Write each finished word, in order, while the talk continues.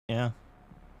yeah.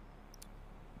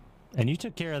 And you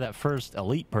took care of that first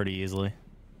elite pretty easily.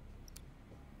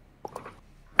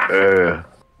 Yeah.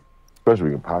 Especially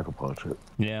we can pack a punch it.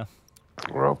 Yeah.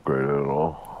 Or upgrade it at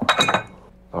all.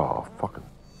 Oh, fucking.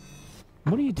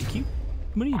 What are you doing?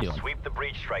 What are you doing? Sweep the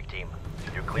breach, strike team.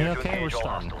 You're clear to okay, engage we're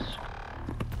all starting. hostiles.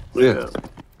 Yeah.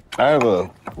 I have a,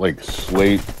 like,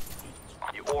 slate.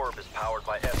 The orb is powered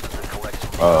by essence and collects.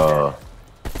 What are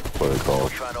they We're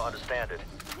called? trying to understand it,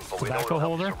 but we know Tobacco it'll help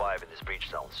holder? you survive in these breach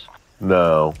zones.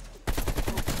 No.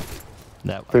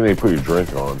 That. I think they put your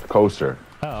drink on. Coaster.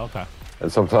 Oh, okay.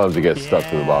 And sometimes it gets stuck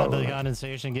to the bottom. The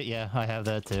condensation. Yeah, I have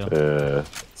that too. Yeah. It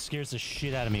scares the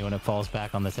shit out of me when it falls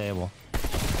back on the table.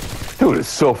 Dude, it's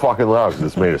so fucking loud because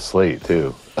it's made of slate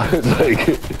too. It's like.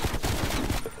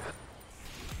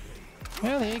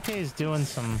 Yeah, the AK is doing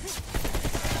some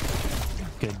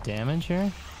good damage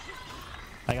here.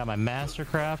 I got my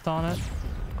Mastercraft on it.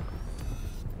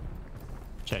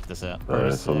 Check this out.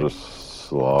 Nice, I'm just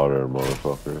slaughter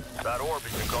motherfuckers. That orb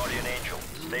is your guardian angel.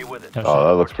 Stay with it. Oh,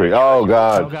 that looks pretty. Oh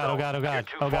god. Oh god, oh god, oh god,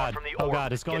 oh god, oh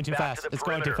god, it's going too fast. It's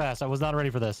going too fast. I was not ready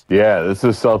for this. Yeah, this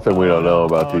is something we don't know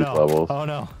about these levels. Oh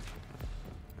no.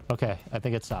 Okay, I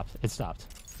think it stopped. It stopped.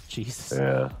 Jesus.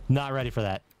 Yeah. Not ready for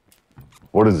that.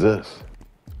 What is this?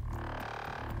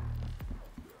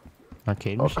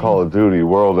 Arcade Oh, machine? Call of Duty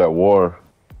World at War.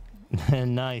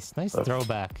 Nice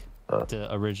throwback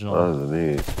to original. That was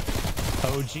neat.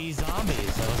 OG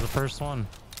Zombies. That was the first one.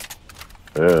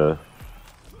 Yeah.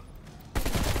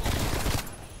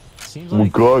 Seems Oh my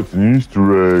like. god, it's an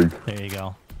Easter egg. There you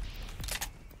go.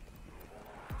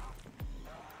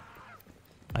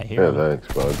 I hear Yeah, him. thanks,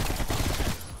 bud.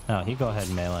 Oh, you go ahead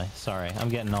and melee. Sorry, I'm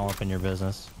getting all up in your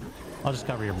business. I'll just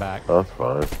cover your back. That's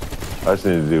fine. I just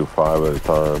need to do 5 at a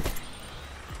time.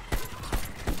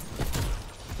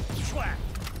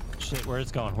 Shit, where's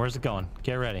it going? Where's it going?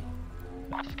 Get ready.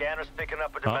 Scanner's picking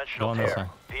up a dimensional going this tear. way.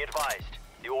 Be advised,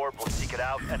 the orb will seek it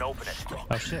out and open it.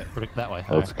 Oh shit, that way.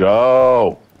 Let's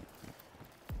go.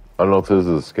 I don't know if this is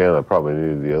a scan. I probably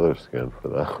needed the other scan for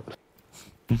that.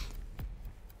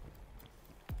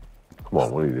 Come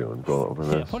on, what are you doing? Don't open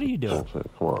this. Yeah, what are you doing? Bullshit.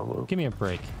 Come on, Luke. Give me a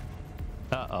break.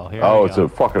 Uh-oh, here Oh, we it's go. a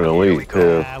fucking elite,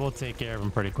 too. Yeah, we'll take care of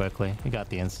him pretty quickly. We got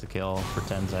the insta-kill for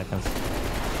 10 seconds.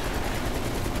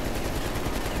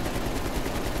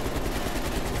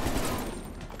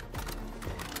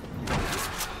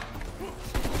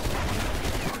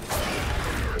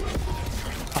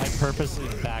 I purposely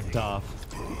backed off.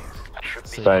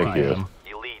 So Thank you.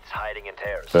 Elites hiding in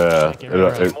tears. Yeah,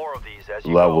 it more of these as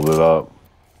you leveled it up.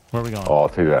 Where are we going? Oh, I'll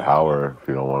take that Howard if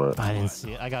you don't want it. I didn't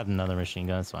see it. I got another machine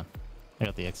gun. It's fine. I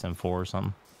got the XM4 or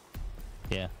something.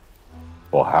 Yeah.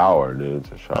 Well, Howard, dude,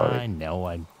 it's a shot. I know.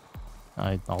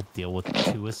 I'll deal with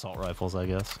 2 assault rifles, I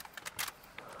guess.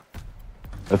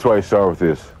 That's why you start with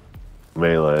this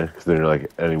melee, because then you're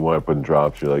like, any weapon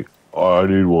drops, you're like, oh, I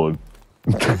need one.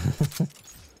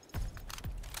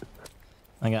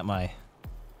 I got my.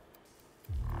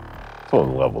 It's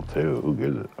on level 2. Who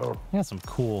gives it? Oh, I got some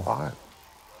cool. 5.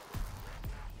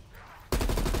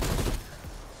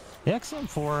 The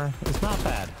XM4 is not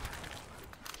bad.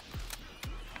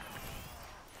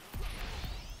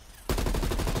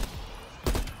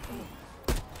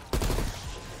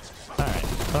 Alright,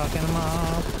 fucking them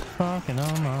up, fucking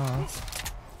them up.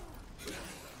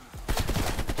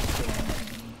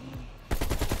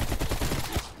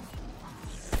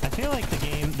 I feel like the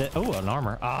game that. Oh, an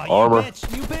armor. Ah, you Armor.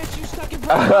 bitch! You bitch! You stuck in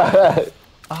front of me!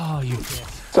 Oh, you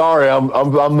bitch. Sorry, I'm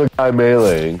the guy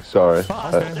meleeing. Sorry.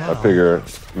 Okay, I figure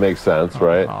makes sense,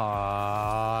 right?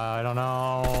 I don't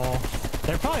know.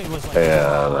 There probably was like Yeah,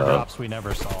 armor I know. drops we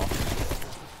never saw.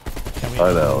 And we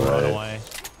I know, run right? away.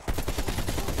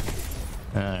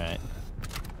 Alright.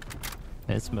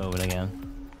 It's moving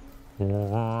again. You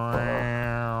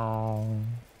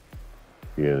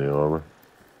get any armor?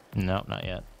 Nope, not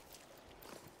yet.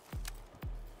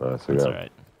 So we That's got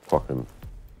alright. fucking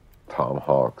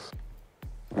Tomahawks.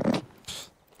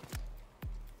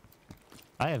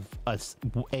 I have a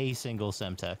single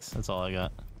Semtex. That's all I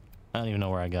got. I don't even know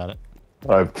where I got it.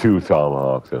 I have 2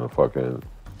 Tomahawks and a fucking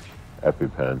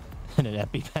EpiPen. And an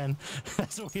EpiPen.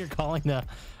 That's what you're calling the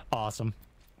awesome.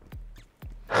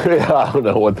 Yeah, I don't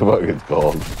know what the fuck it's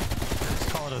called. Just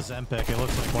call it a Zempic. It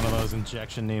looks like one of those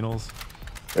injection needles.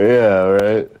 Yeah,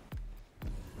 right?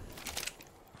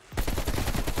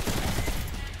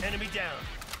 Enemy down.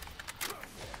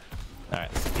 Alright,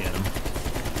 let's get him.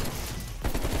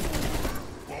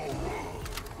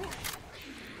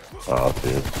 Oh,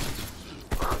 dude.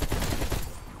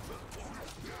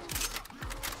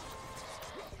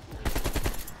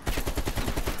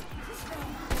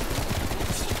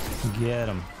 Get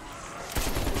him.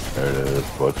 There it is,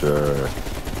 Butcher.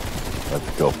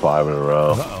 Let's kill 5 in a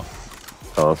row. Uh-oh.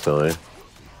 Constantly.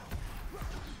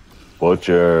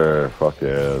 Butcher. Fuck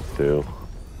yeah, that's 2.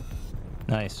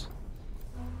 Nice.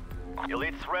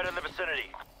 Elite threat in the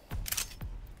vicinity.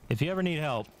 If you ever need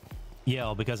help,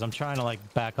 yell, because I'm trying to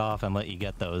like back off and let you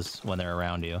get those when they're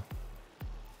around you.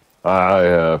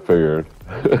 I figured.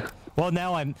 Well,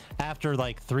 now I'm after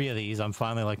like 3 of these. I'm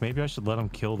finally like, maybe I should let him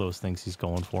kill those things he's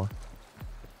going for.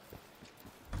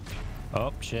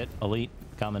 Oh shit! Elite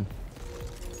coming.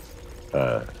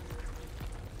 Let's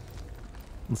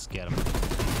get him.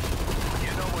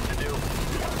 You know what to do.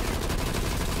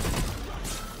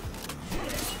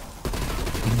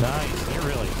 Nice. You're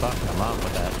really fucking him up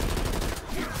with that.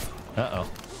 Uh-oh.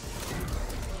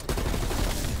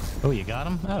 Oh, you got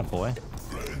him? Attaboy.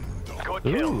 Good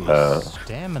kill. Ooh,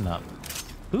 stamina.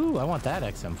 Ooh, I want that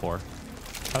XM4.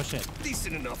 Oh, shit.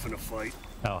 Decent enough in a fight.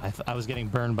 Oh, I was getting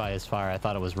burned by his fire. I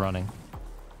thought it was running.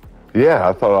 Yeah,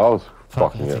 I thought I was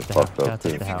Fuck, fucking I'll it take the fucked house. up I'll too.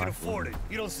 take If the you can house. afford it,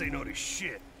 you don't say no to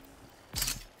shit.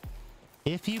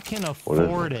 If you can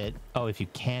afford it... Oh, if you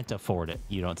can't afford it,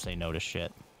 you don't say no to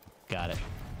shit. Got it.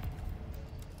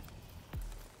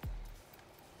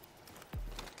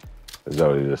 Is that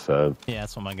what he just said? Yeah,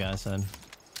 that's what my guy said.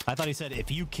 I thought he said, if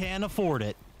you can afford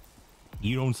it,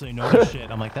 you don't say no to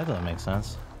shit. I'm like, that doesn't make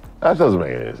sense. That doesn't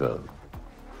make any sense.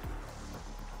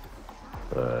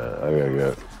 I gotta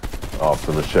get off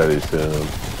the machete soon.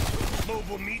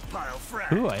 Mobile meat pile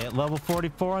frack. Ooh, I hit level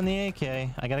 44 on the AK.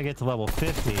 I gotta get to level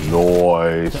 50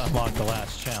 Noise. to unlock the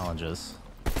last challenges.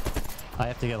 I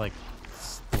have to get like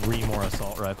 3 more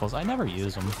assault rifles. I never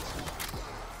use them.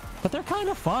 But they're kind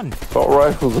of fun. Assault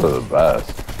rifles are the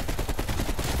best.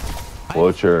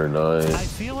 Butcher, I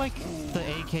nice. feel like the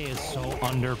AK is so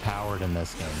underpowered in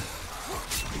this game.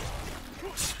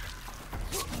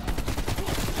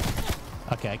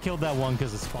 Okay, I killed that one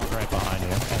because it spawned right behind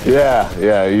you.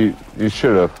 Yeah, you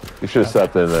should have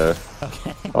stepped in there.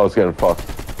 Okay. I was getting fucked.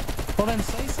 Well then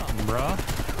say something, bro.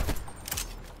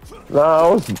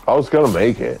 No, I was gonna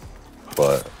make it,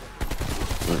 but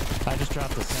I just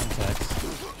dropped the Semtex.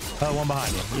 Oh, one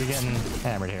behind you. You're getting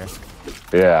hammered here.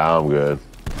 yeah, I'm good.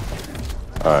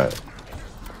 All right,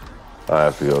 I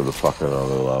have to go to fucking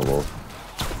other level.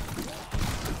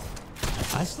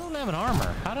 I still don't have an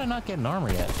armor. How did I not get an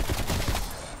armor yet?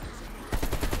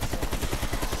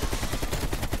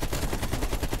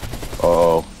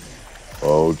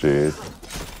 Oh jeez.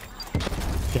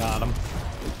 Got him.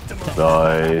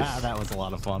 Nice. Ah, that was a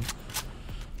lot of fun.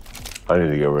 I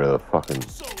need to get rid of the fucking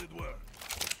Solid work.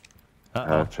 Uh-oh,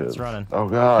 hatches. it's running. Oh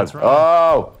god. It's running.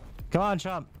 Oh. Come on,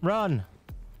 Chump, run.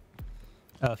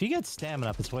 Oh, if you get stamina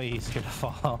up, it's way easier to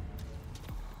fall.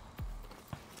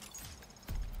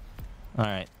 All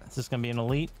right, is this gonna be an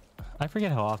elite? I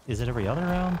forget how often. Is it every other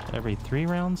round? Every 3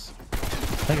 rounds? I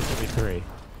think it's every 3.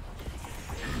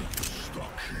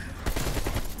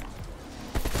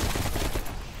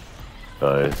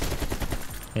 Nice.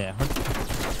 Yeah,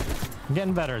 I'm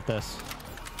getting better at this.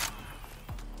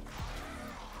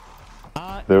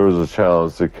 There was a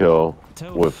challenge to kill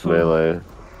with Tofu. melee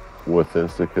with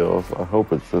insta kills. I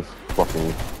hope it's this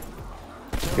fucking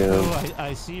skin. Ooh,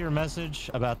 I see your message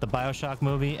about the BioShock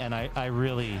movie, and I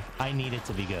need it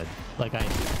to be good. Like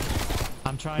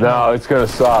I'm trying. No, it's gonna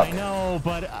suck. I know,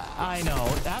 but I know.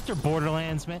 After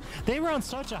Borderlands, man, they were on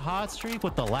such a hot streak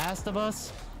with The Last of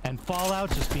Us and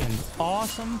Fallout just being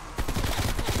awesome.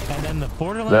 And then the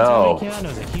Borderlands movie came out, and it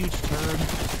was a huge turd.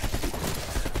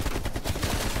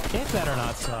 It better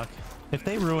not suck. If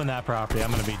they ruin that property,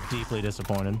 I'm gonna be deeply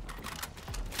disappointed.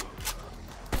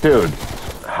 Dude,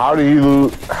 how do you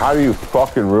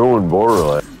fucking ruin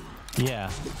Borderlands? Yeah.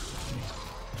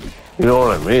 You know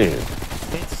what I mean?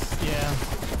 Yeah.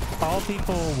 All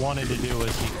people wanted to do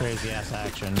was see crazy ass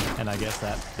action, and I guess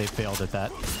that they failed at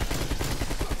that.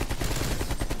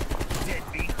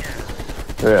 Deadbeat down.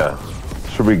 Yeah.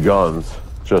 Should be guns.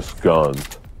 Just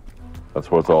guns. That's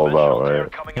what it's all about, Conventional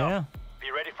right? coming Yeah. up. Be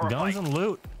ready for a Guns fight. and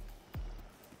loot.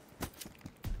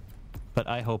 But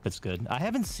I hope it's good. I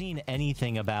haven't seen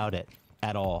anything about it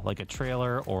at all, like a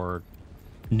trailer or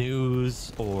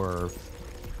news or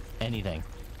anything.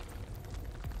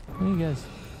 What are you guys?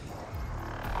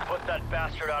 Put that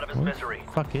bastard out of his Where misery.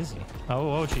 the fuck is he?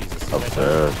 Oh Jesus.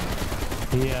 Upstairs.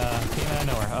 He came out of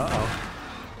nowhere. Uh-oh.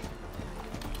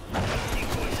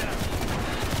 Decoys out.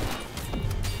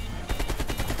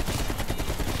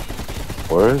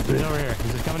 Where is he? He's over here.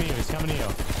 He's coming to you. He's coming to you.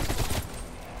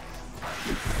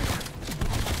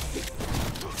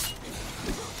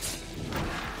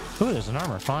 Ooh, there's an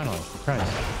armor, finally. Christ.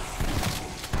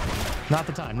 Not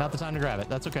the time to grab it.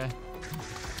 That's okay.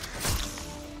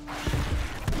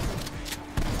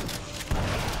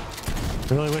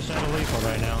 Really wish I had a lethal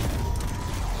right now.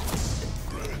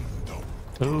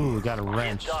 Ooh, got a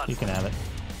wrench. You can have it.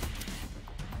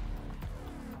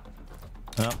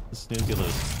 Oh, snooze, you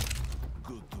lose.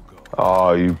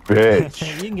 Oh, you bitch.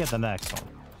 You can get the next one.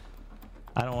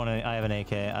 I don't want to. I have an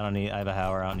AK. I don't need. I have a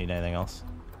Hauer. I don't need anything else.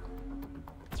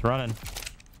 It's running.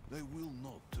 They will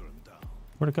not turn down.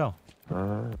 Where'd it go?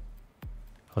 Alright.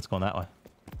 Oh, it's going that way.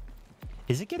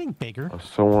 Is it getting bigger? I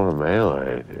still want to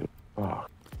melee, dude. Fuck.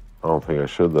 I don't think I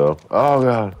should, though. Oh,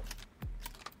 God.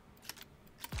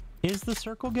 Is the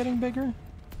circle getting bigger?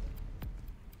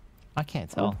 I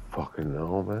can't I tell. don't fucking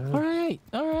know, man. All right.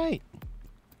 All right.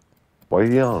 Why are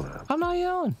you yelling at me? I'm not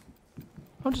yelling.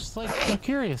 I'm just like, I'm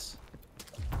curious.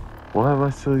 Why am I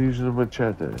still using a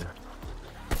machete?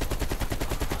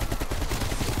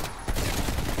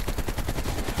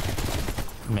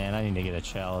 Man, I need to get a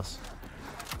chalice.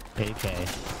 AK.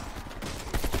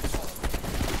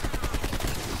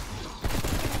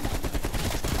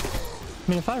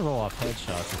 I mean, if I roll off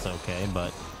headshots, it's okay,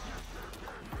 but...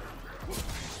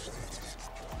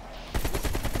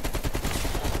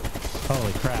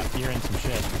 Holy crap, you're in some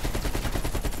shit.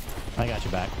 I got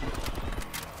you back.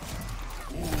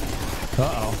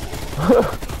 Uh-oh.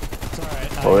 It's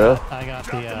alright. Oh, yeah? I got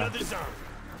Drop the, another zombie.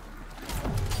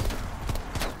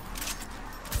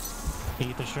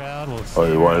 eat the shroud. We'll Oh,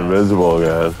 you went invisible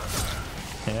again.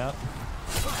 Yep.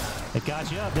 It got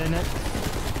you up, didn't it?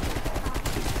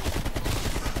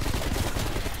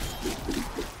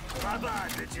 Bye-bye,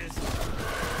 bitches.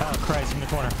 Oh, Christ, in the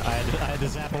corner. I had to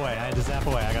zap away.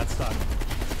 I got stuck.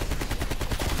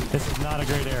 This is not a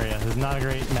great area. This is not a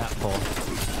great map pull.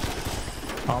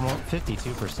 Almost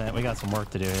 52%. We got some work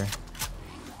to do here.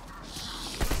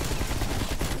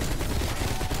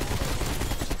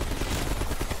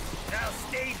 Now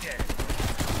stay dead.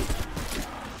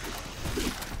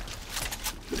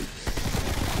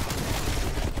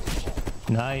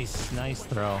 Nice, nice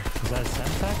throw. Is that a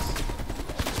Semtex?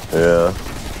 Yeah,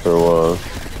 sure was.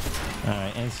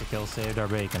 Alright, insta-kill saved our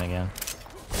bacon again.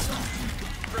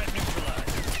 Threat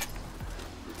neutralized.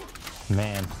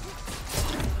 Man.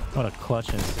 What a clutch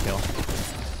insta-kill.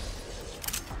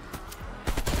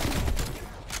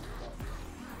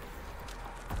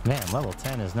 Man, level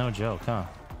 10 is no joke, huh?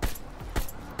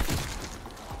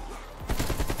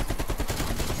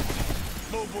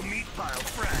 Mobile meat pile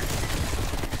frag.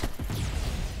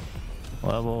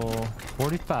 Level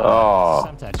 45. Oh.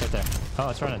 Semtex right there. Oh,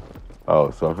 it's running.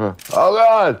 Oh, sucker. Oh,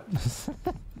 God!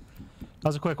 That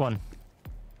was a quick one.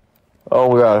 Oh,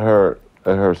 my God, it hurt.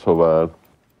 It hurt so bad.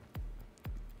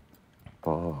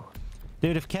 Oh.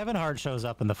 Dude, if Kevin Hart shows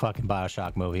up in the fucking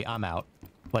Bioshock movie, I'm out.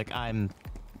 Like, I'm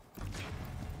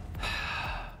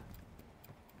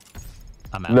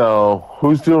out. No,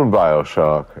 who's doing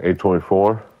Bioshock?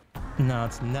 A24? No,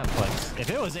 it's Netflix. If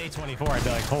it was A24, I'd be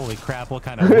like, holy crap, what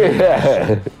kind of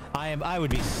Yeah. I would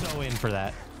be so in for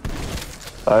that.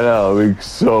 I know, it'd be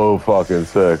so fucking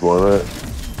sick, wouldn't it?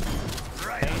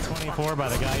 A24 by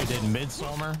the guy who did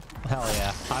Midsommar? Hell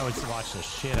yeah. I would watch the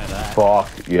shit out of that. Fuck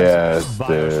yes, dude.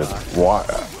 Bioshock. Why?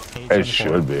 It A24.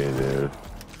 should be, dude.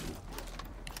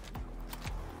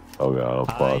 Oh God,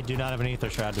 I'm I fucked. do not have an ether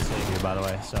shroud to save you, by the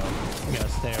way, so you gotta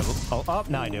stay over. Oh,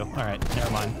 now I do. Alright,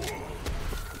 never mind.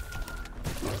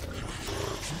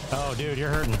 Oh, dude, you're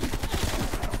hurting.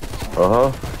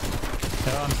 Uh-huh.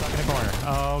 Oh, I'm stuck in the corner.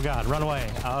 Oh, God, run away.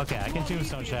 Oh, okay, I can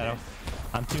tombstone shadow.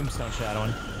 I'm tombstone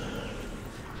shadowing.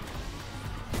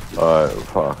 Alright,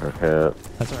 fuck, I can't.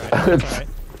 That's alright. That's alright.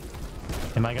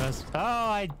 Am I gonna... Oh,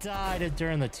 I died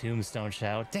during the tombstone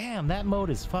shadow. Damn, that mode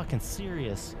is fucking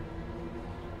serious.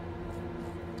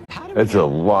 How did we It's a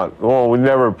lot. Well, we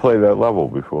never played that level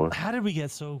before. How did we get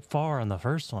so far on the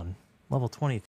first one? Level 20.